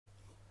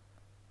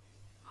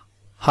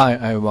Hi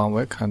everyone,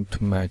 welcome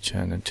to my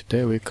channel.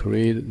 Today we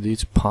create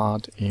this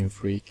part in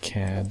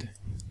FreeCAD.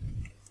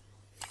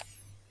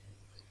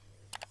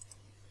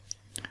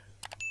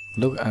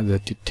 Look at the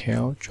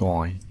detail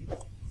drawing.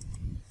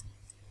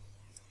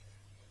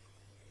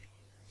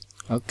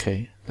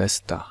 Okay, let's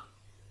start.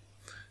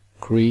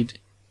 Create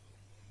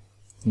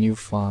new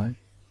file.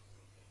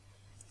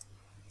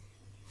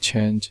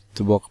 Change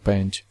the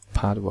workbench,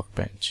 part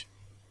workbench.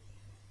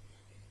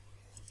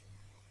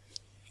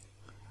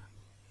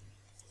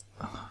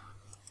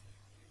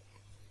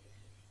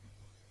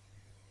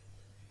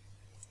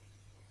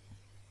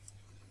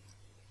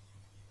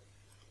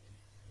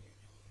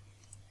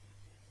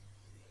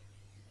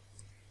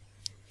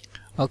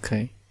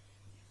 Okay,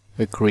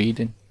 we create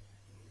a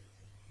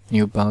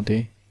new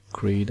body,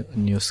 create a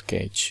new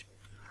sketch.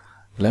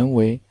 Then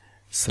we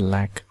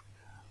select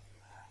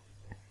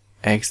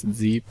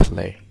XZ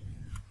plane.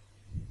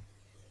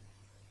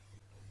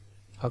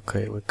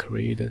 Okay, we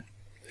create the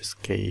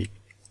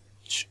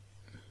sketch.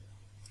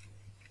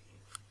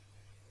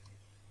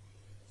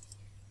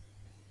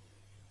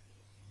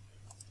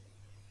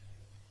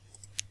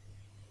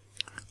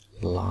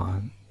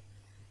 Line.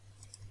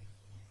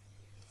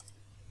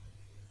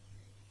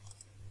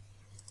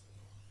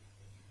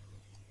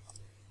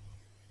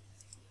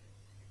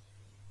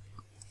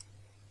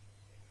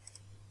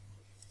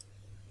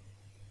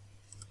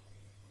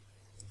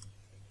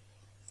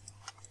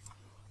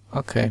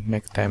 Okay,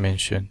 make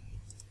dimension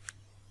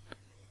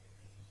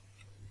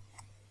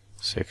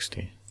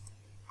 60.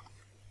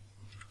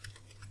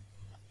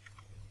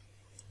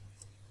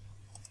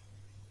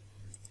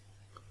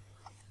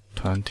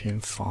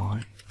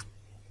 $25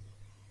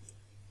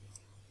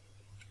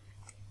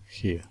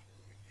 here.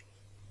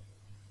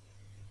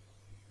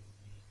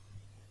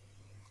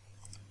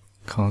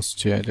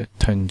 Constraint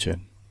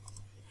tangent.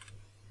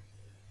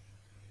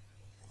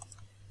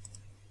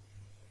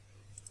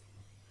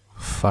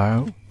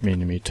 $5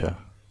 millimeter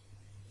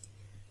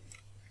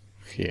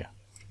here.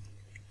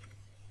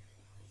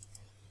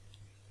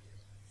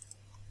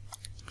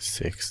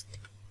 6.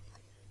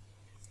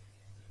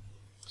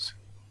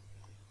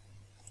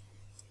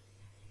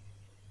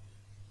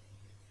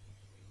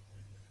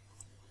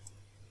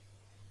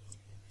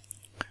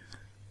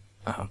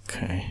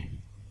 Okay.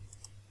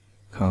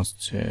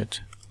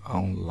 Concentrate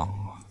on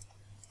line.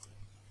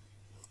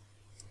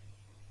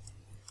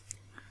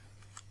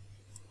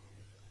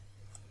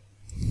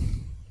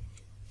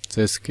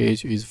 The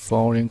sketch is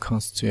following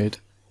constraint.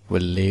 We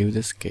leave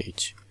the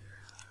sketch.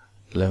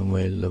 Then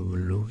we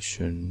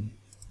revolution.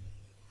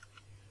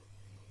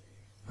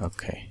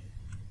 Okay.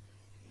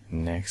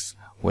 Next,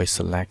 we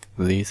select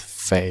this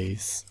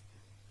face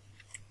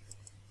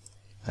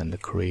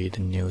and create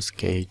a new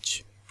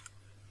sketch.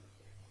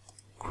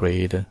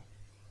 Create a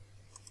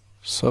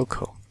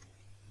circle.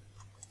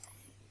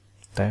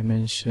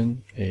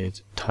 Dimension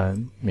is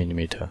 10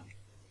 millimeter.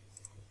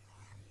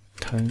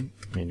 10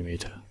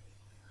 millimeter.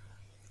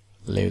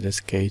 Leave the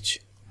sketch.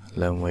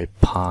 Then we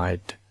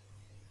pipe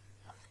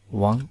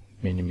 1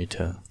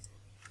 millimeter.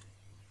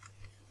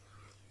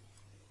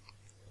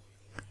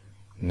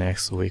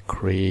 Next, we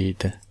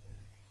create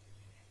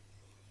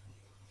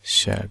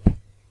shape.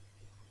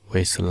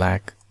 We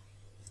select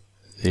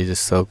this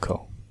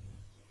circle.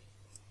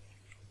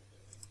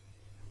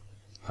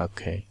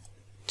 Okay,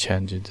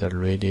 change the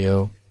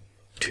radius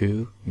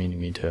 2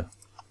 millimeter.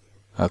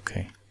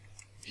 Okay,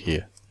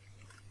 here.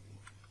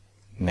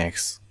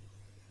 Next,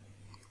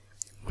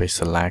 we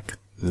select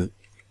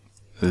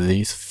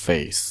this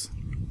face.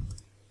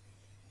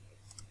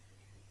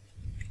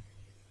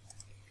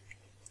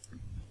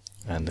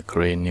 And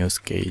create new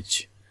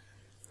sketch.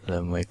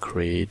 Then we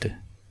create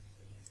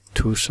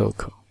 2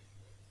 circles.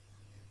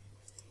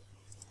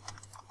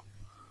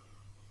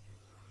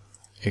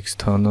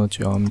 External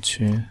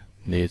geometry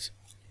needs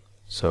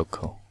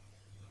circle.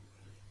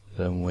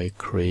 Then we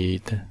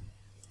create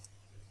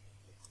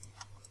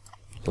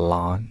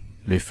line,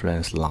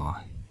 reference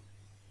line.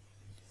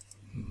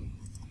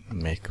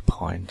 Make a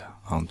point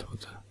onto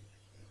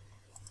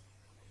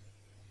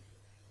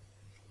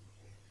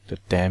the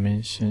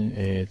dimension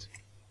is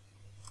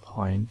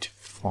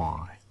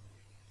 0.5.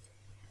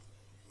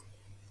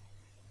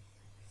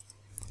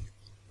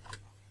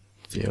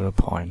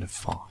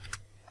 0.5.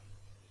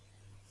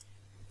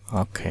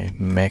 Okay,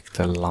 make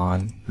the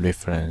line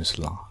reference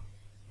line.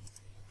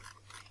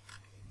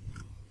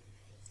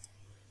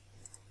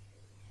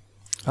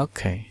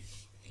 Okay,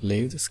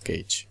 leave the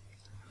sketch.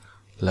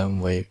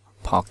 Then we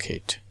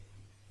pocket.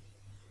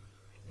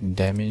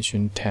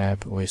 Dimension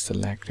tab, we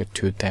select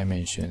 2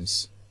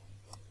 dimensions.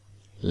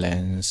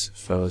 Length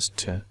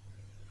first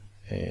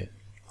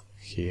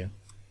here.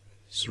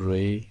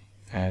 3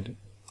 add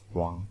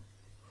 1.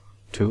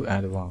 2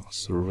 add 1,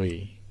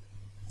 3.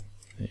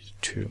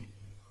 2.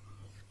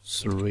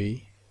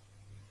 3.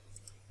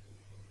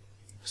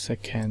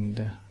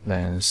 Second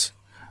length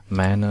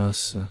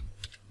minus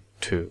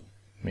 2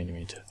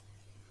 millimeter.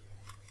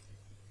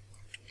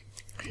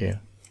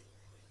 Here.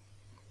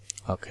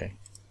 Okay.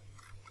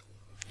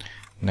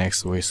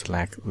 Next, we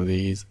select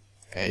this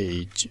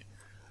edge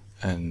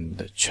and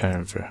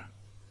chamfer,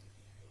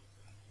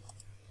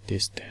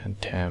 distance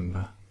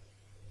temp,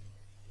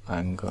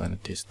 angle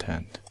and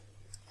distance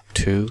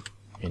 2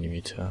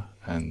 mm,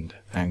 and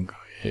angle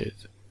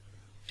is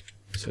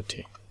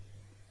 30.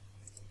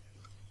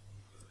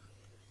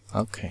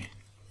 Okay,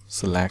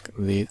 select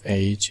this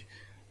edge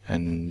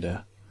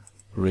and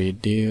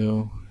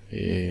radius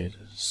is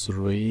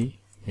 3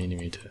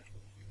 mm.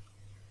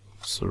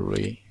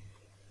 3.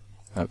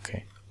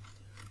 Okay,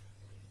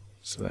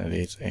 select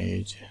this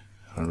edge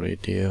and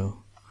radius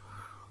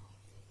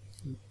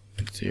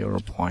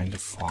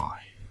 0.5.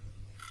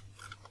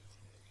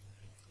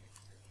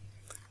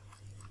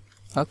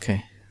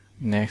 Okay,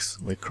 next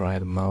we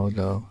create a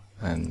model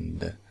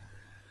and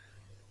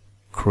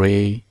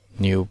create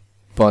new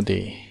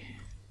body.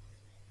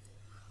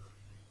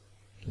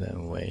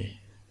 Then we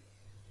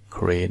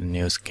create a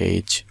new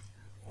sketch.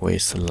 We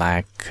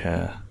select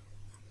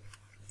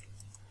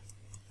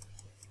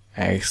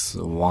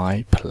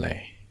XY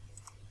plane.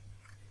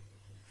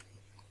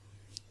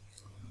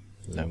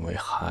 Then we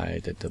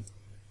hide the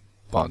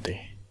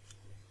body.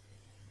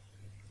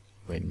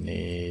 We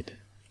need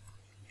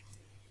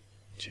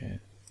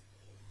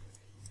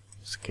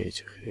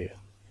sketch here.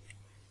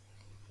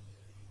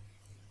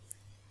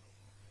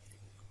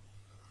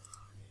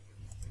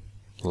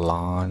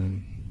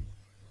 Line.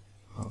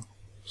 Oh,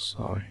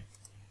 sorry.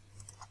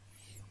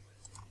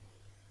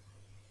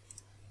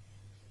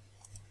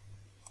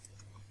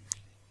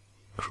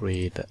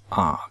 Create the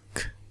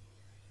arc.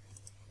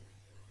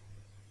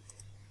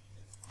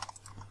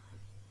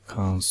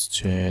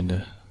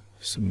 Constraint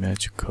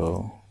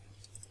symmetrical.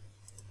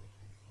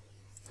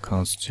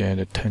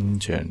 Constraint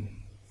tangent.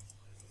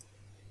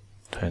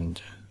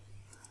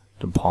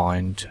 The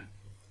point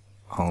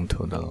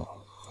onto the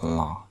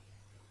line.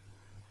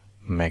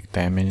 Make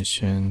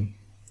dimension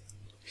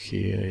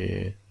here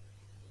is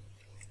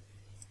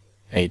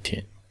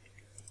 18.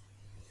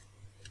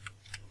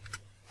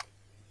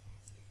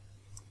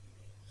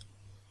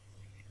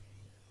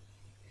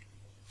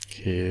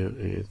 Here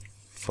is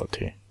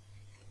 40.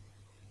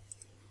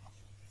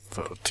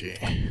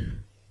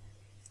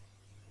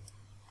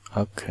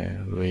 Okay,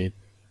 read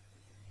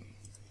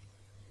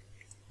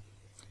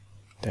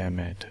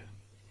diameter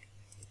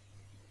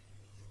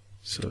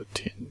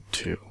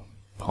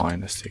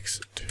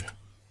 13.62.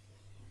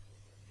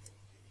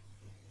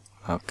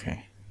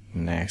 Okay,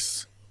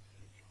 next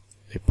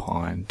the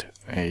point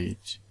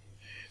age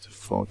is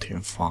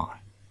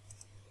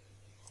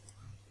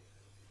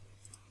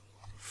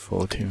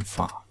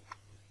 14.5.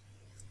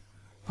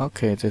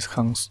 Okay, this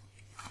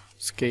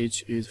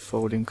sketch is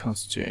folding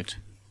constraint.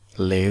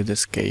 Leave the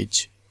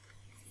sketch.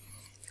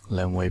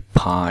 Then we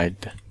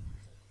pied.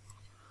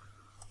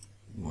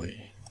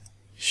 We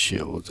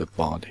show the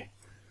body.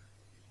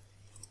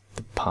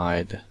 The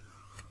pied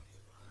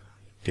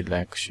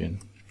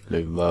direction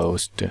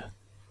reversed.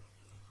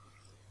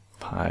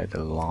 Pied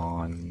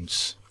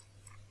lines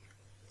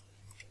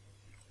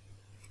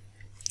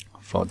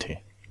 40.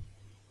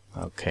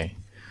 Okay,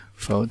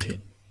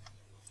 14.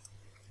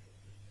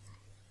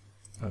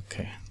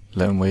 Okay,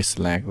 then we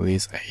select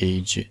this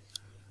edge,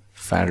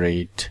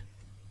 ferrite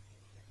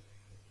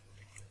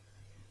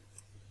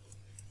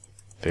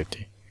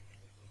 50.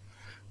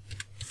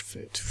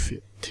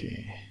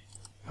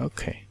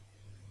 Okay.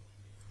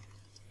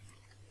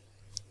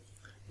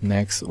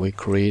 Next, we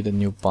create a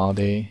new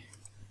body.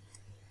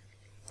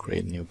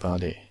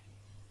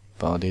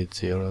 Body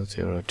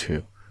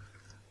 002,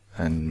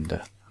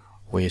 and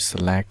we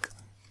select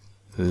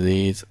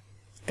this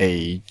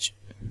edge.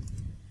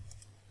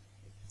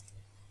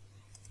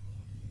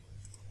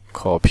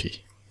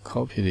 Copy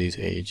this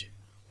edge.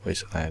 We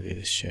select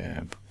this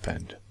shape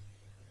band.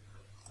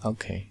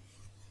 Okay,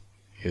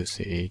 you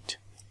see it.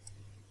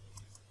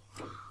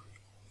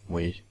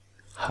 We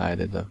hide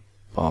the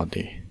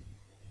body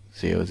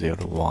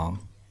 001.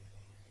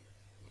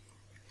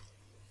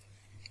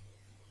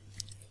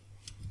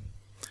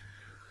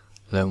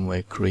 Then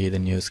we create a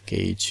new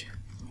sketch.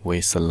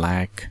 We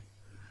select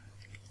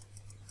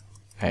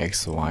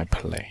XY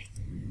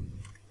plane.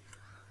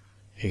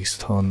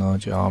 External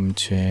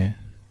geometry,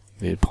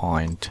 the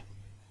point.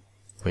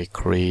 We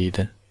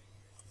create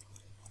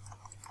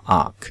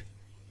arc.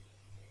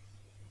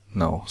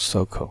 No,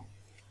 circle.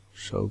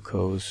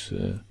 Circle's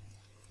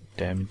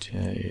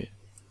diameter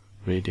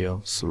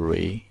radius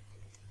 3.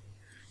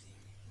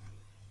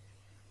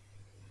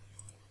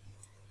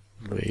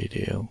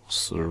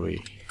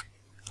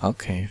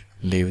 Okay,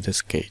 leave the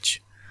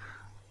sketch.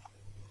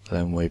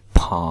 Then we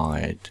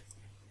pied.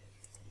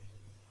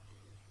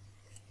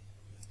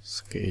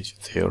 Sketch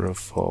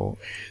 04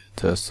 is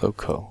the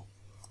circle.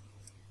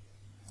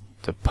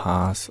 The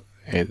path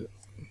is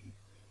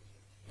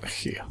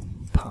here.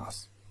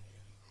 Path.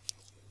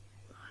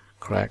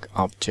 Crack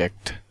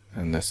object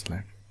and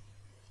select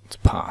the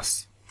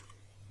path.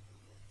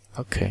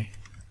 Okay.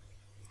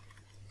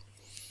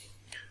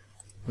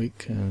 We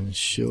can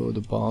show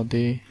the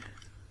body.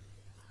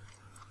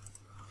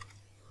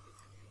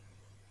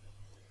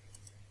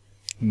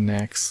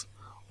 Next,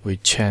 we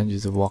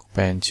change the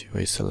workbench.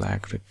 We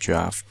select the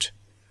draft.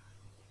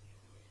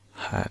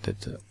 head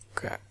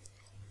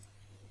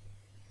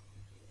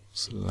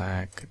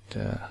select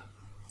the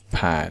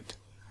pad,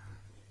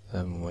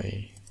 then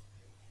we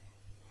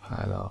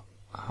hello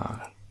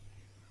R.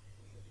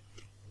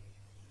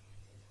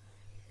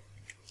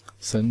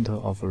 Center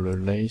of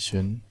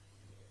relation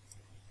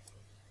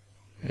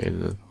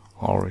is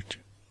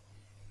origin.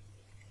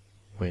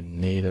 We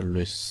need a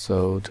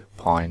result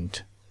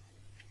point.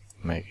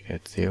 Make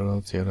it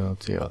 0, 0,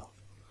 0.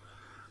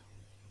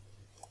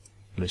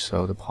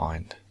 Result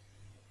point.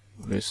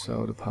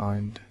 Result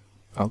point.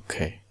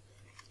 Okay.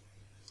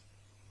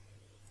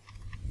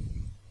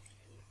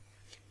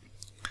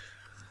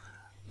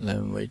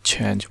 Then we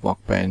change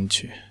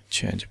workbench.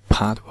 Change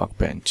part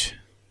workbench.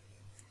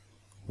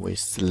 We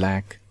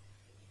select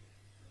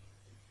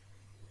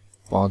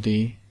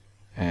body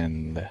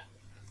and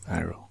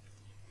arrow.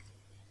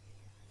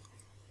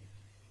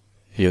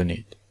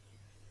 Unit.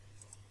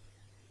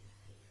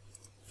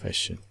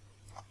 Fashion.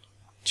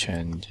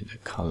 Change the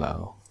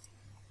color.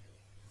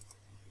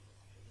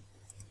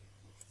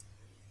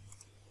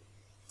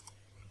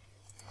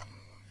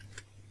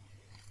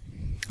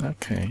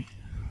 Okay,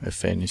 I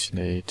finished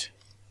it.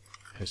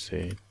 That's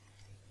it.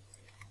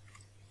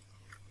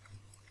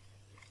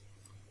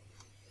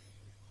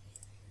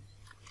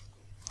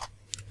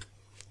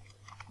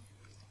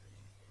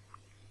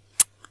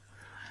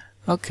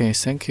 Okay,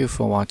 thank you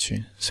for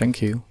watching.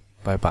 Thank you.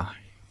 Bye bye.